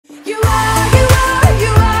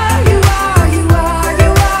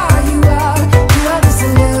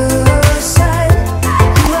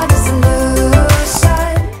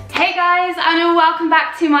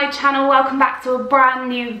channel, welcome back to a brand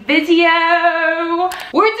new video.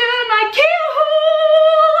 We're doing IKEA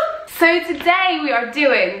haul! So today we are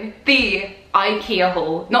doing the IKEA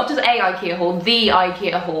haul. Not just a IKEA haul, the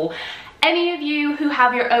IKEA haul. Any of you who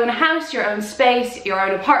have your own house, your own space, your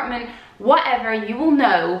own apartment, whatever, you will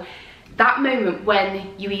know that moment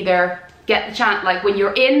when you either get the chance, like when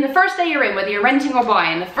you're in, the first day you're in, whether you're renting or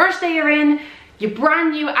buying, the first day you're in, you're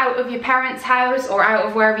brand new out of your parents' house or out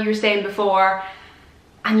of wherever you were staying before,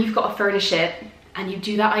 and you've got to furnish it, and you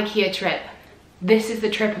do that IKEA trip. This is the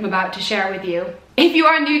trip I'm about to share with you. If you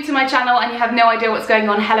are new to my channel and you have no idea what's going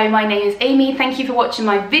on, hello, my name is Amy. Thank you for watching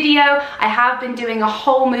my video. I have been doing a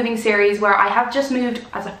whole moving series where I have just moved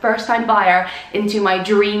as a first-time buyer into my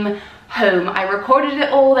dream home. I recorded it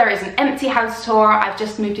all. There is an empty house tour. I've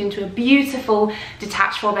just moved into a beautiful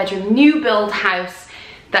detached 4-bedroom new build house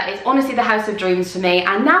that is honestly the house of dreams for me,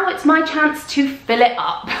 and now it's my chance to fill it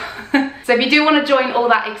up. So if you do want to join all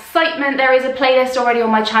that excitement, there is a playlist already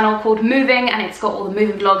on my channel called Moving, and it's got all the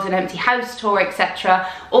moving vlogs and empty house tour, etc.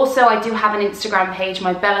 Also, I do have an Instagram page,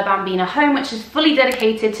 my Bella Bambina Home, which is fully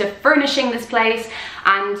dedicated to furnishing this place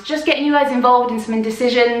and just getting you guys involved in some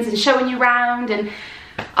indecisions and showing you around and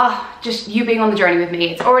just you being on the journey with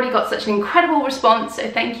me. It's already got such an incredible response, so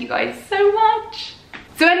thank you guys so much.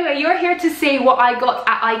 So anyway, you're here to see what I got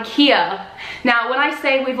at IKEA. Now, when I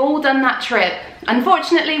say we've all done that trip,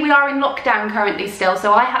 unfortunately we are in lockdown currently still,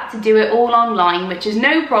 so I had to do it all online, which is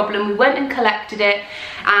no problem. We went and collected it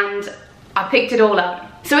and I picked it all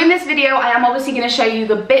up. So in this video, I am obviously going to show you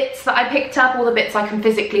the bits that I picked up, all the bits I can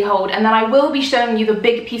physically hold, and then I will be showing you the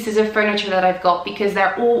big pieces of furniture that I've got because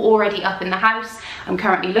they're all already up in the house. I'm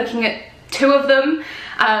currently looking at 2 of them,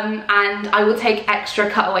 and I will take extra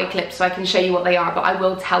cutaway clips so I can show you what they are, but I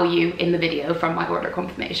will tell you in the video from my order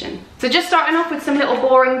confirmation. So just starting off with some little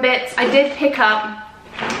boring bits, I did pick up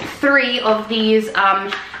 3 of these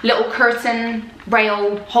little curtain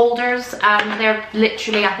rail holders. They're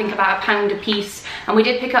literally, I think, about £1 a piece, and we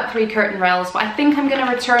did pick up 3 curtain rails, but I think I'm going to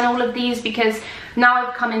return all of these because now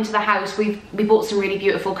I've come into the house, we bought some really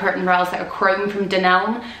beautiful curtain rails that are chrome from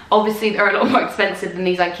Dunelm. Obviously they're a lot more expensive than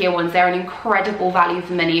these IKEA ones. They're an incredible value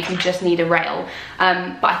for money if you just need a rail.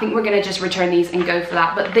 But I think we're going to just return these and go for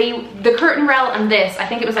that. But the curtain rail and this, I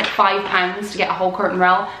think it was like £5 to get a whole curtain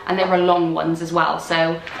rail, and they were long ones as well.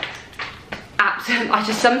 So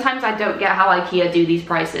sometimes I don't get how IKEA do these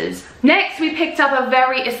prices. Next, we picked up a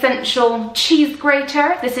very essential cheese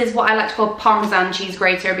grater. This is what I like to call Parmesan cheese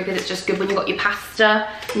grater because it's just good when you've got your pasta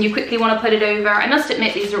and you quickly want to put it over. I must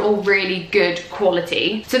admit, these are all really good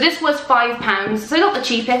quality. So this was £5, so not the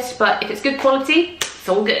cheapest, but if it's good quality, it's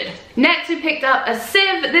all good. Next, we picked up a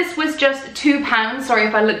sieve. This was just £2. Sorry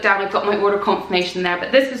if I look down, I've got my order confirmation there,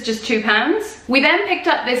 but this was just £2. We then picked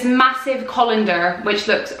up this massive colander, which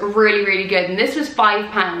looks really, really good, and this was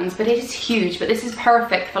 £5, but it is huge. But this is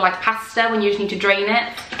perfect for like pasta when you just need to drain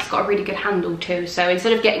it. It's got a really good handle too, so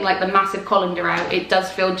instead of getting like the massive colander out, it does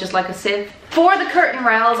feel just like a sieve. For the curtain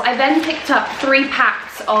rails, I then picked up 3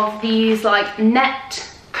 packs of these like net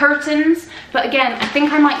curtains, but again, I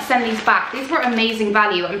think I might send these back. These were amazing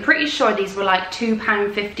value. I'm pretty sure these were like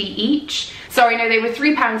 £2.50 each. Sorry, no, they were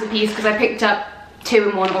 £3 a piece because I picked up 2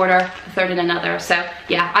 in one order, a 3rd in another. So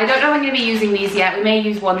yeah, I don't know if I'm going to be using these yet. We may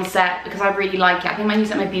use one set because I really like it. I think I might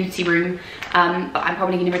use it in my beauty room, but I'm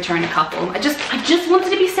probably going to return a couple. I just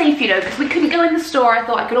wanted to be safe, you know, because we couldn't go in the store. I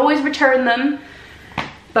thought I could always return them,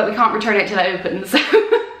 but we can't return it till it opens.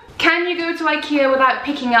 Can you go to IKEA without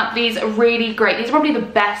picking up these really great, these are probably the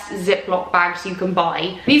best Ziploc bags you can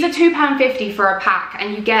buy. These are £2.50 for a pack,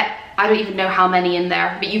 and you get, I don't even know how many in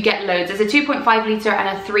there, but you get loads. There's a 2.5 litre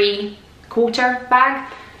and a 3/4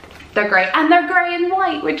 bag. They're great, and they're grey and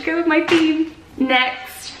white, which go with my theme.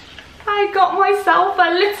 Next, I got myself a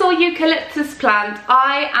little eucalyptus plant.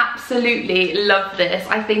 I absolutely love this.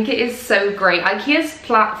 I think it is so great. IKEA's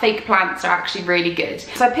fake plants are actually really good.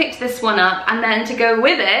 So I picked this one up, and then to go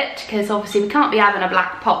with it, because obviously we can't be having a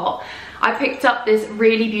black pot, I picked up this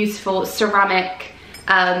really beautiful ceramic,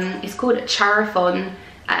 it's called a Charafon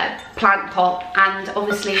plant pot, and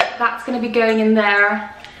obviously that's going to be going in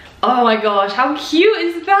there. Oh my gosh, how cute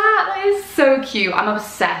is that? That is so cute. I'm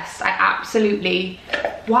obsessed. I absolutely...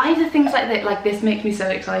 Why do things like this make me so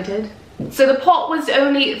excited? So the pot was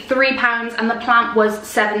only £3 and the plant was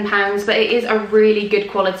 £7, but it is a really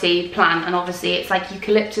good quality plant, and obviously it's like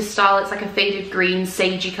eucalyptus style. It's like a faded green,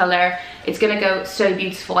 sagey colour. It's gonna go so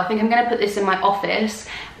beautiful. I think I'm gonna put this in my office.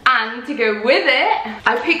 And to go with it,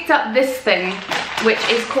 I picked up this thing, which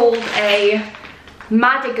is called a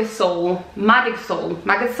Madagasol.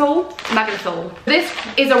 This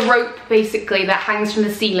is a rope basically that hangs from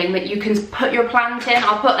the ceiling that you can put your plant in.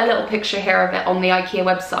 I'll put a little picture here of it on the Ikea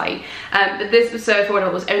website. But this was so affordable,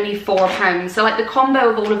 it was only £4. So like the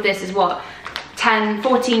combo of all of this is what? 10,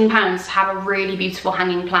 14 pounds to have a really beautiful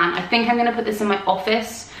hanging plant. I think I'm gonna put this in my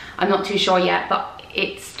office. I'm not too sure yet, but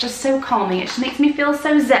it's just so calming. It just makes me feel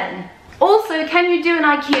so zen. Also, can you do an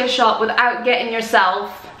Ikea shop without getting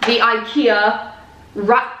yourself the Ikea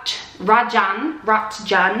Ratjan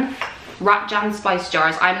spice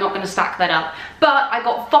jars? I'm not going to stack that up, but I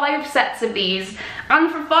got 5 sets of these, and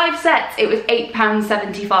for 5 sets it was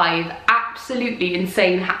 £8.75. Absolutely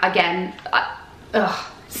insane. Again,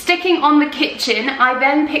 Sticking on the kitchen, I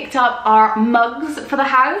then picked up our mugs for the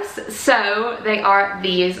house. So they are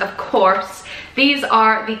these, of course. These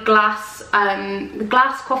are the glass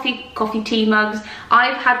coffee tea mugs.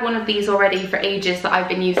 I've had one of these already for ages that I've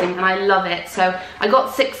been using, and I love it. So I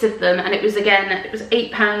got 6 of them, and it was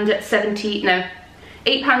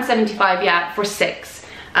 £8.75, yeah, for 6.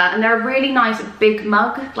 And they're a really nice big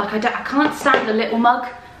mug. Like I can't stand the little mug.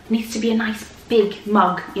 It needs to be a nice big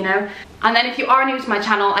mug, you know. And then if you are new to my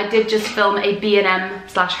channel, I did just film a B&M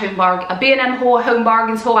home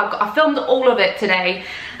bargains haul. I filmed all of it today.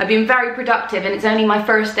 I've been very productive, and it's only my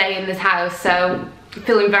first day in this house, so I'm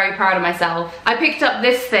feeling very proud of myself. I picked up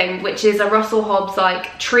this thing, which is a Russell Hobbs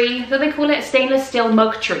like tree, what do they call it? A stainless steel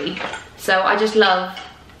mug tree. So I just love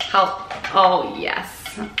how, oh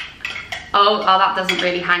yes. Oh, that doesn't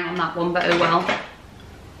really hang on that one, but oh well.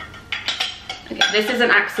 Okay, this is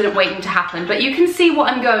an accident waiting to happen, but you can see what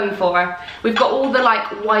I'm going for. We've got all the like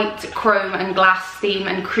white, chrome and glass theme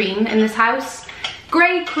and cream in this house.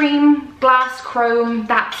 Grey, cream, glass, chrome,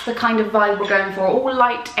 that's the kind of vibe we're going for. All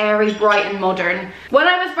light, airy, bright and modern. When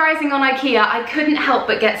I was browsing on Ikea, I couldn't help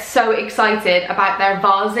but get so excited about their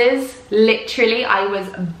vases. Literally, I was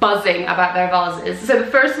buzzing about their vases. So the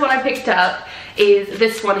first one I picked up is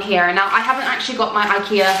this one here. Now, I haven't actually got my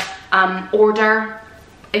Ikea order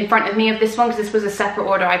in front of me of this one, because this was a separate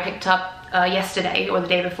order I picked up yesterday or the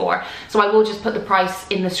day before, so I will just put the price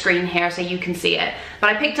in the screen here so you can see it.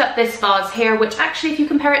 But I picked up this vase here, which actually, if you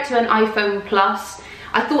compare it to an iPhone Plus,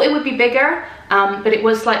 I thought it would be bigger, but it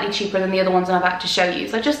was slightly cheaper than the other ones I'm about to show you,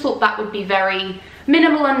 so I just thought that would be very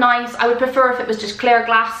minimal and nice. I would prefer if it was just clear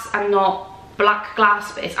glass and not black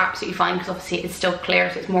glass, but it's absolutely fine because obviously it's still clear,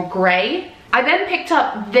 so it's more grey. I then picked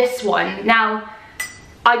up this one. Now,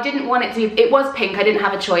 I didn't want it to be, it was pink, I didn't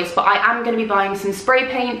have a choice, but I am going to be buying some spray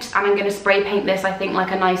paint, and I'm going to spray paint this, I think,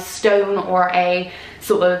 like a nice stone or a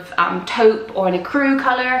sort of taupe or an ecru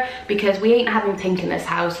colour, because we ain't having pink in this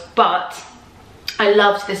house. But I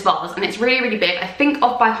loved this vase, and it's really, really big. I think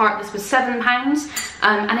off by heart this was £7,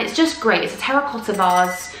 and it's just great. It's a terracotta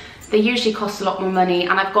vase. They usually cost a lot more money,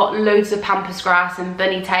 and I've got loads of pampas grass and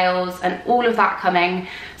bunny tails and all of that coming,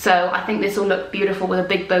 so I think this will look beautiful with a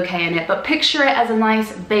big bouquet in it. But picture it as a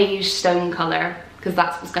nice beige stone colour, because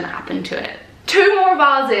that's what's going to happen to it. 2 more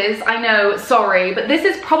vases, I know, sorry, but this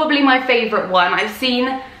is probably my favourite one.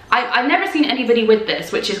 I've never seen anybody with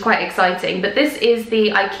this, which is quite exciting, but this is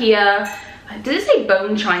the Ikea, did it say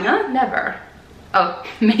bone china? Never. Oh,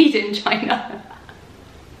 made in China.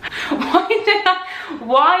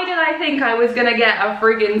 Why did I think I was gonna get a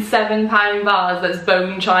friggin' £7 vase that's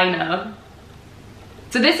bone china?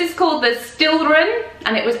 So this is called the Stilren,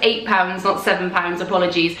 and it was £8, not £7,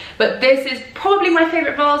 apologies. But this is probably my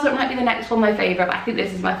favourite vase, or it might be the next one my favourite, but I think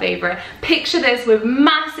this is my favourite. Picture this with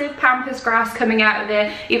massive pampas grass coming out of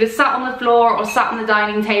it, either sat on the floor or sat on the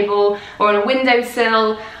dining table or on a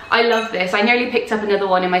windowsill. I love this. I nearly picked up another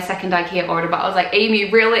one in my second Ikea order, but I was like, Amy,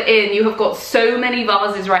 reel it in. You have got so many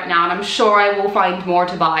vases right now, and I'm sure I will find more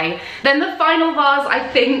to buy. Then the final vase, I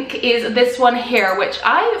think, is this one here, which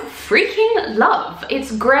I freaking love.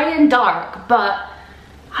 It's grey and dark, but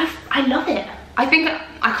I love it. I think,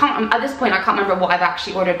 at this point I can't remember what I've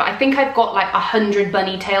actually ordered, but I think I've got like 100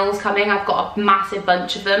 bunny tails coming. I've got a massive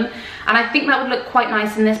bunch of them, and I think that would look quite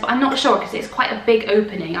nice in this, but I'm not sure because it's quite a big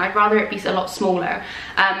opening. I'd rather it be a lot smaller.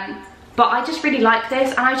 But I just really like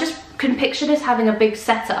this, and I just can picture this having a big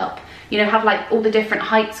setup, you know, have like all the different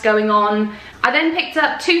heights going on. I then picked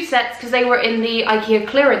up 2 sets because they were in the Ikea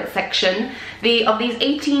clearance section, of these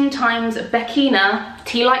 18 times Beckina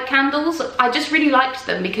tea light candles. I just really liked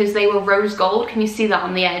them because they were rose gold. Can you see that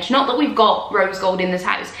on the edge? Not that we've got rose gold in this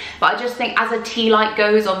house, but I just think as a tea light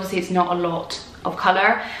goes, obviously it's not a lot of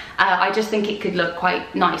colour. I just think it could look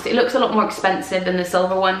quite nice. It looks a lot more expensive than the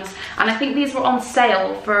silver ones, and I think these were on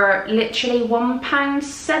sale for literally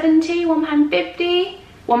 £1.70, £1.50,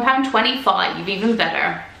 £1.25, even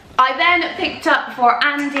better. I then picked up for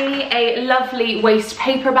Andy a lovely waste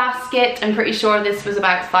paper basket. I'm pretty sure this was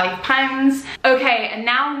about £5. Okay, and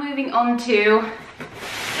now moving on to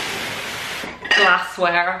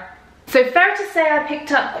glassware. So fair to say I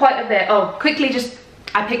picked up quite a bit. Oh, quickly just,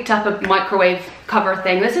 I picked up a microwave cover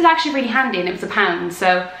thing. This is actually really handy and it was £1,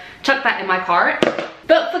 so chuck that in my cart.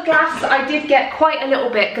 But for glass, I did get quite a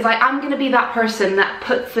little bit because I am going to be that person that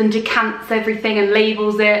puts and decants everything and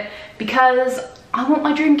labels it because I want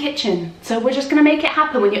my dream kitchen. So we're just going to make it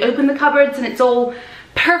happen when you open the cupboards and it's all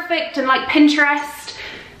perfect and like Pinterest.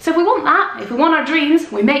 So if we want that, if we want our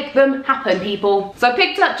dreams, we make them happen, people. So I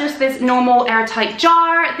picked up just this normal airtight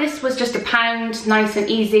jar. This was just £1, nice and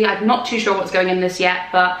easy. I'm not too sure what's going in this yet,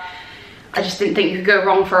 but I just didn't think you could go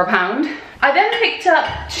wrong for £1. I then picked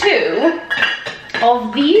up 2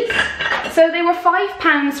 of these. So they were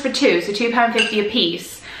 £5 for 2, so £2.50 a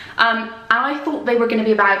piece. And I thought they were going to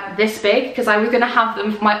be about this big because I was going to have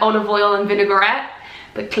them for my olive oil and vinaigrette,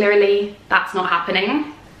 but clearly that's not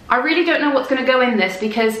happening. I really don't know what's going to go in this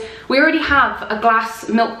because we already have a glass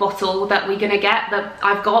milk bottle that we're going to get, that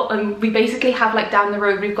I've got, and we basically have like down the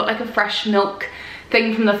road, we've got like a fresh milk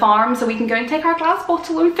thing from the farm, so we can go and take our glass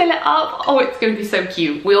bottle and fill it up. Oh, it's going to be so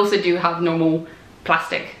cute. We also do have normal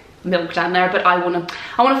plastic milk down there, but I want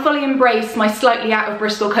to fully embrace my slightly out of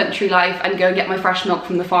Bristol country life and go and get my fresh milk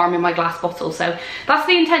from the farm in my glass bottle. So that's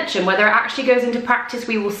the intention. Whether it actually goes into practice,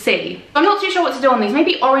 we will see. I'm not too sure what to do on these.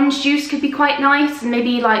 Maybe orange juice could be quite nice, and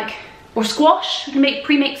maybe like, or squash. We can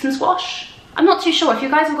pre-make some squash. I'm not too sure. If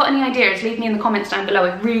you guys have got any ideas, leave me in the comments down below.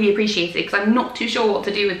 I'd really appreciate it because I'm not too sure what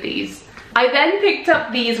to do with these. I then picked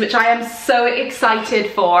up these, which I am so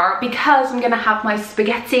excited for because I'm gonna have my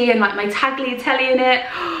spaghetti and like my tagliatelle in it.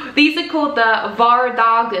 These are called the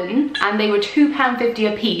Vardagen and they were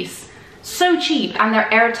 £2.50 a piece. So cheap, and they're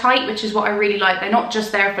airtight, which is what I really like. They're not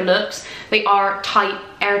just there for looks, they are tight,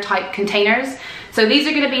 airtight containers. So these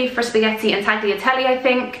are gonna be for spaghetti and tagliatelle, I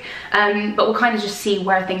think, but we'll kind of just see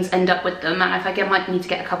where things end up with them, and I might need to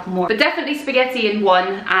get a couple more. But definitely spaghetti in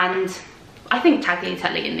one, and I think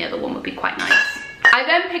tagliatelle in the other one would be quite nice. I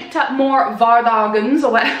then picked up more Vardagens,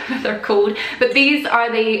 or whatever they're called, but these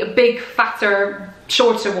are the big, fatter,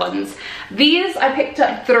 shorter ones. These I picked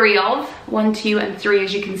up 3 of, 1, 2, and 3,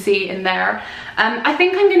 as you can see in there. I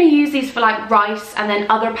think I'm going to use these for like rice and then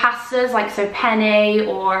other pastas, like so penne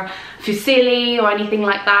or fusilli or anything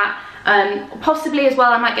like that. Possibly as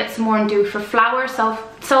well I might get some more and do for flour,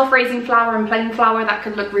 self-raising flour and plain flour. That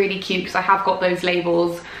could look really cute because I have got those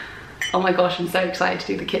labels. Oh my gosh, I'm so excited to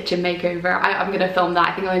do the kitchen makeover. I'm going to film that.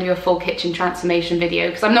 I think I'm going to do a full kitchen transformation video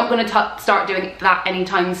because I'm not going to start doing that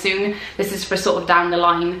anytime soon. This is for sort of down the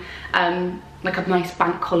line, like a nice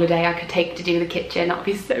bank holiday I could take to do the kitchen. That would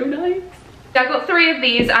be so nice. I got 3 of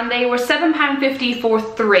these and they were £7.50 for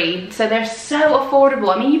 3, so they're so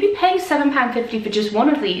affordable. I mean, you'd be paying £7.50 for just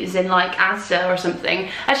one of these in like Asda or something.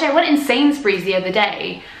 Actually, I went in Sainsbury's the other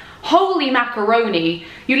day. Holy macaroni,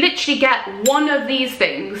 you literally get one of these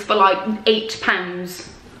things for like £8.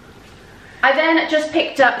 I then just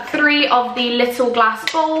picked up 3 of the little glass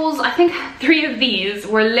bowls. I think 3 of these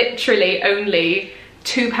were literally only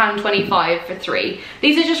 £2.25 for 3.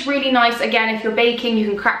 These are just really nice. Again, if you're baking, you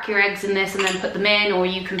can crack your eggs in this and then put them in, or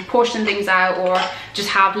you can portion things out or just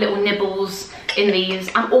have little nibbles in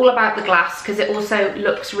these. I'm all about the glass because it also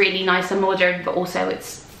looks really nice and modern, but also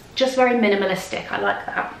it's just very minimalistic. I like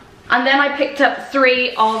that. And then I picked up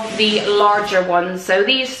 3 of the larger ones. So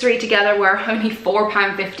these 3 together were only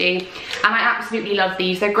 £4.50, and I absolutely love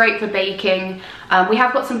these. They're great for baking. We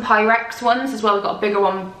have got some Pyrex ones as well. We've got a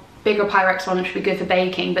bigger Pyrex one, which would be good for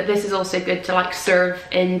baking, but this is also good to like serve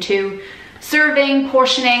into. Serving,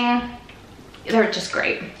 portioning, they're just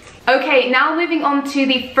great. Okay, now moving on to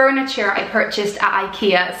the furniture I purchased at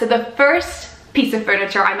Ikea. So the first piece of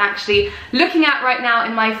furniture I'm actually looking at right now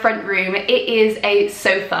in my front room, it is a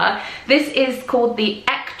sofa. This is called the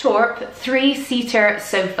Ektorp 3-seater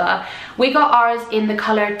sofa. We got ours in the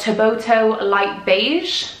color Tobato Light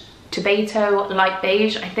Beige. Tobato Light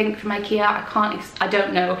Beige, I think, from Ikea. I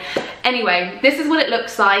don't know. Anyway, this is what it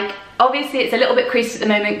looks like. Obviously it's a little bit creased at the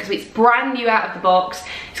moment because it's brand new out of the box.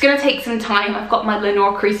 It's going to take some time. I've got my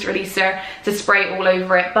Lenore crease releaser to spray all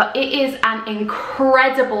over it, but it is an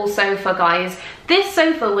incredible sofa, guys. This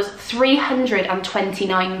sofa was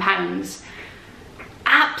 £329.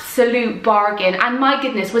 Absolute bargain, and my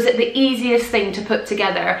goodness, was it the easiest thing to put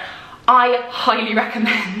together. I highly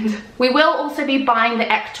recommend. We will also be buying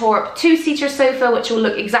the ENQUIRES 2-seater sofa, which will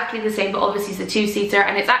look exactly the same, but obviously it's a 2-seater,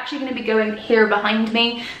 and it's actually going to be going here behind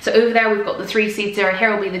me. So over there we've got the 3-seater,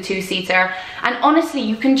 here will be the 2-seater, and honestly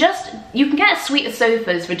you can get a suite of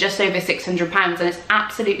sofas for just over £600, and it's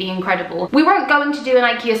absolutely incredible. We weren't going to do an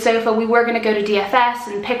IKEA sofa, we were going to go to DFS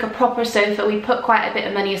and pick a proper sofa. We put quite a bit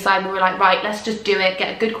of money aside, we were like, right, let's just do it,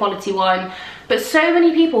 get a good quality one. But so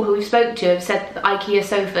many people who we've spoken to have said that the IKEA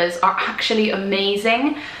sofas are actually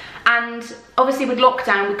amazing. And obviously with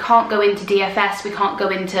lockdown, we can't go into DFS, we can't go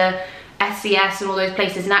into SCS and all those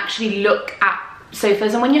places and actually look at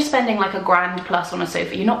sofas. And when you're spending like £1,000+ on a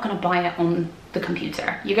sofa, you're not going to buy it on the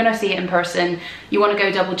computer. You're going to see it in person. You want to go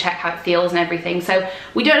double check how it feels and everything. So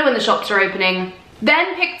we don't know when the shops are opening.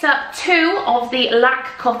 Then picked up 2 of the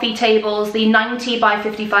Lac coffee tables, the 90 by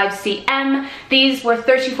 55 cm. These were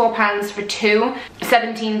 £34 for 2,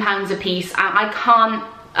 £17 a piece, and I can't,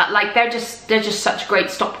 like, they're just such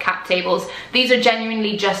great stopgap tables. These are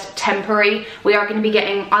genuinely just temporary. We are going to be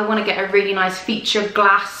getting, I want to get a really nice feature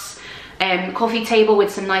glass coffee table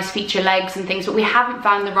with some nice feature legs and things, but we haven't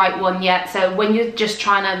found the right one yet. So when you're just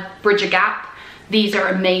trying to bridge a gap, these are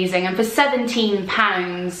amazing. And for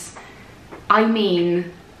 £17, I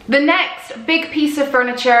mean. The next big piece of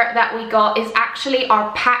furniture that we got is actually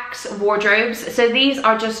our PAX wardrobes. So these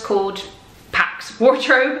are just called PAX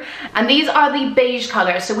wardrobe, and these are the beige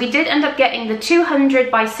colors. So we did end up getting the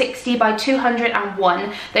 200 by 60 by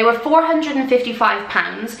 201. They were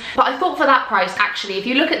 £455, but I thought for that price, actually, if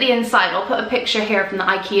you look at the inside, I'll put a picture here from the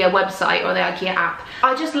IKEA website or the IKEA app.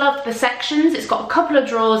 I just loved the sections. It's got a couple of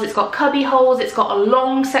drawers, it's got cubby holes, it's got a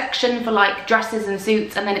long section for like dresses and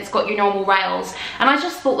suits, and then it's got your normal rails, and I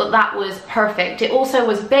just thought that that was perfect. It also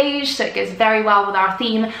was beige, so it goes very well with our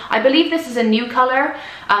theme. I believe this is a new color,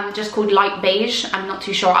 just called light beige. I'm not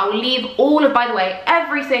too sure. I will leave all of, by the way,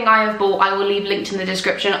 everything I have bought, I will leave linked in the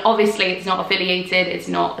description. Obviously it's not affiliated, it's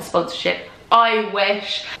not a sponsorship, I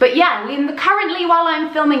wish. But yeah, currently while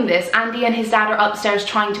I'm filming this, Andy and his dad are upstairs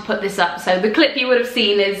trying to put this up. So the clip you would have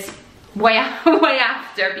seen is way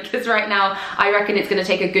after, because right now I reckon it's going to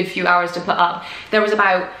take a good few hours to put up. There was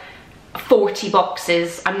about 40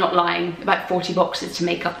 boxes, I'm not lying, about 40 boxes to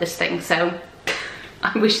make up this thing, so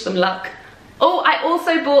I wish them luck. Oh, I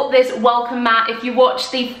also bought this welcome mat. If you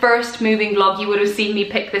watched the first moving vlog, you would have seen me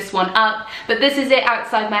pick this one up. But this is it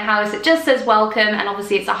outside my house. It just says welcome, and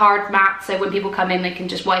obviously it's a hard mat, so when people come in, they can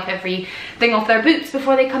just wipe everything off their boots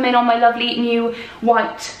before they come in on my lovely new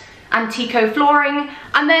white Antico flooring.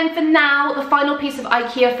 And then for now, the final piece of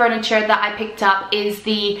IKEA furniture that I picked up is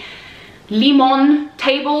the Limon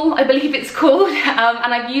table, I believe it's called,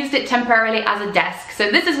 and I've used it temporarily as a desk. So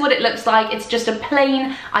this is what it looks like. It's just a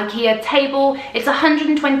plain IKEA table. It's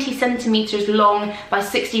 120 centimeters long by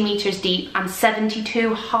 60 meters deep and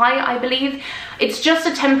 72 high, I believe. It's just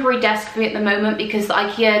a temporary desk for me at the moment because the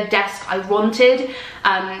IKEA desk I wanted,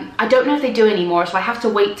 I don't know if they do anymore, so I have to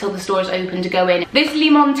wait till the stores open to go in. This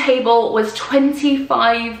Limon table was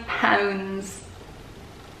 £25.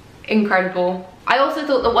 Incredible. I also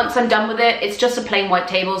thought that once I'm done with it, it's just a plain white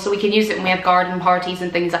table, so we can use it when we have garden parties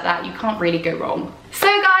and things like that. You can't really go wrong. So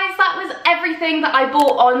guys, that was everything that I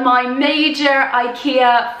bought on my major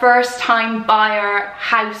IKEA first time buyer,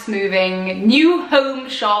 house moving, new home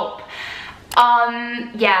shop.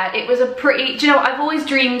 Yeah, it was a pretty, do you know, I've always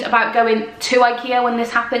dreamed about going to IKEA when this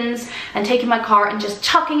happens and taking my car and just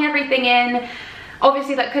chucking everything in.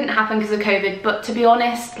 Obviously that couldn't happen because of COVID, but to be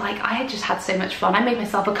honest, like, I had just had so much fun. I made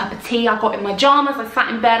myself a cup of tea, I got in my pajamas, I sat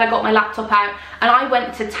in bed, I got my laptop out, and I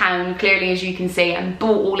went to town, clearly as you can see, and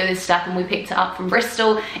bought all of this stuff, and we picked it up from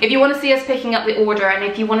Bristol. If you want to see us picking up the order, and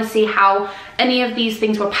if you want to see how any of these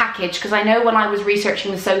things were packaged, because I know when I was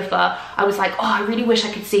researching the sofa, I was like, oh, I really wish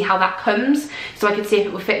I could see how that comes, so I could see if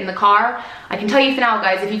it would fit in the car. I can tell you for now,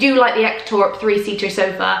 guys, if you do like the ENQUIRES 3-seater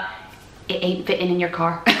sofa, it ain't fitting in your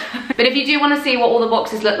car. But if you do want to see what all the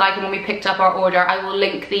boxes look like and when we picked up our order, I will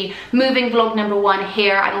link the moving vlog #1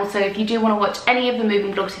 here. And also, if you do want to watch any of the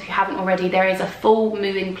moving vlogs, if you haven't already, there is a full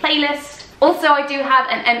moving playlist. Also, I do have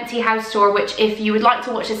an empty house tour, which if you would like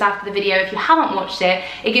to watch this after the video, if you haven't watched it,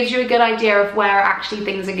 it gives you a good idea of where actually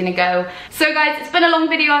things are gonna go. So guys, it's been a long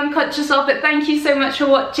video, I'm conscious of, but thank you so much for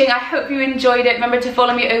watching. I hope you enjoyed it. Remember to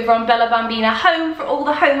follow me over on Bella Bambina Home for all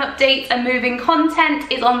the home updates and moving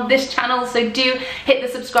content is on this channel, so do hit the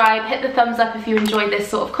subscribe, hit the thumbs up if you enjoy this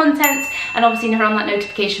sort of content, and obviously turn on that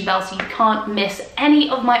notification bell so you can't miss any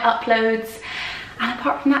of my uploads. And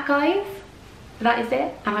apart from that, guys, that is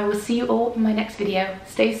it, and I will see you all in my next video.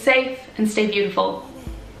 Stay safe and stay beautiful.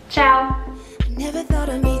 Ciao. Never thought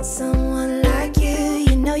I'd meet someone like you.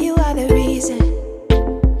 You know you are the reason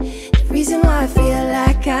why I feel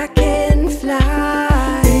like I can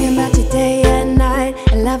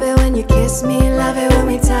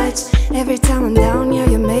Every time I'm down, yeah,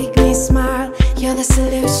 you make me smile. You're the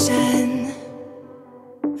solution.